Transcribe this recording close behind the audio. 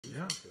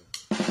Yeah.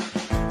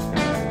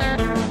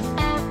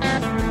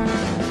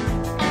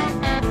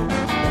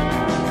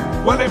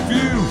 Well, if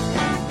you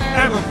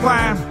ever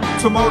plan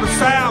to motor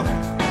south,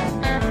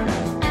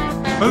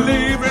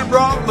 leave in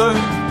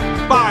Rutland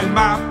by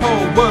map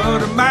or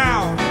word of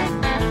mouth,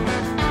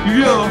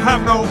 you'll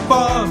have no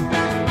fun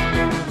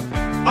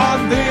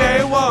on the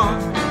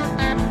A1.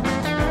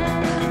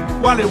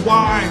 Well, it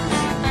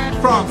winds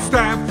from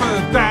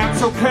Stamford,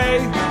 that's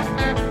okay.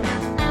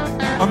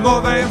 On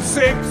more than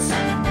 6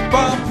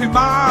 bumpy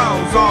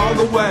miles all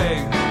the way,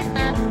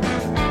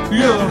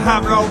 you'll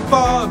have no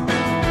fun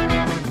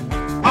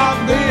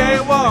on the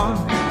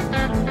A1.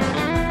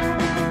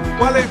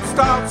 Well, it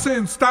starts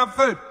in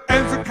Stamford,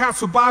 ends at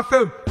Castle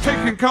Bartham,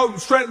 taking Colton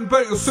Stretton,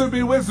 but you'll soon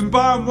be whizzing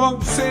by and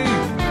won't see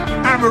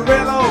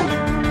Amarillo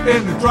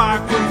in the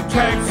drive-through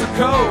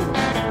Texaco.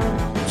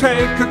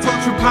 Take a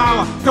touch of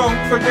power, don't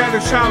forget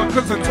a shower,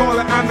 cause the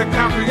toilet and the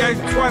cafe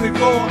ain't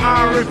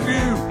 24-hour if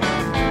you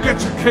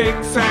get your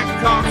kicks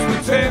and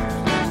constant tips,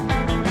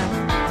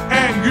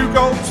 and you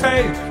go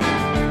take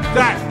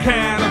that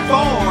can't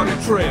afford a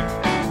trip.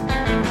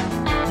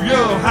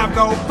 You'll have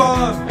no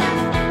fun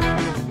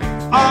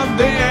on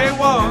the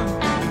A1.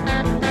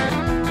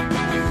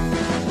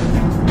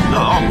 A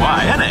long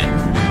way, isn't it?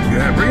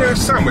 Yeah, bring out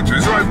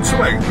sandwiches or open to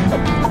eat.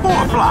 I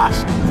bought a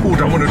flask. Oh,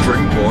 don't want a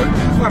drink, boy.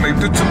 I need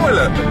the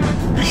toilet.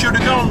 You should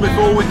have gone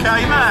before we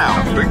came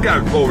out. Been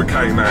go before we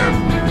came out.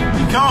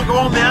 You can't go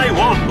on the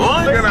A1,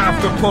 boy. You're gonna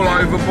have to pull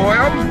over, boy.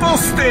 I'm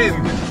busting.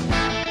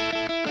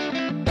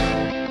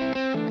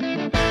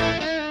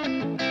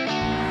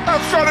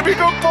 I'm trying to be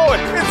good, boy.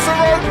 It's the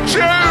wrong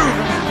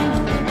tune.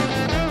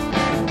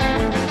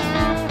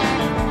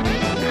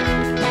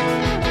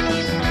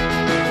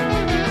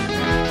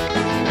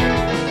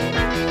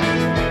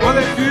 Well,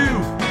 if you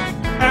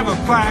ever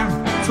plan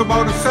to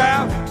motor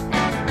south,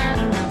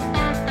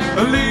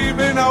 leave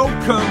in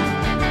Oakham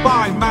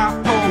by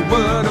map or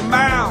word of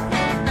mouth,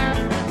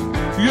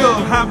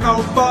 you'll have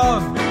no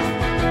fun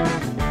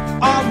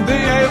on the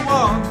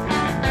A1.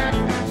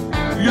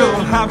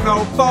 You'll have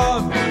no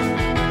fun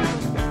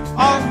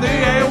on the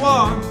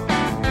A1.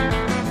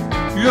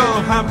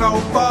 You'll have no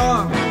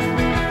fun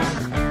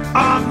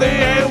on the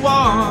A1.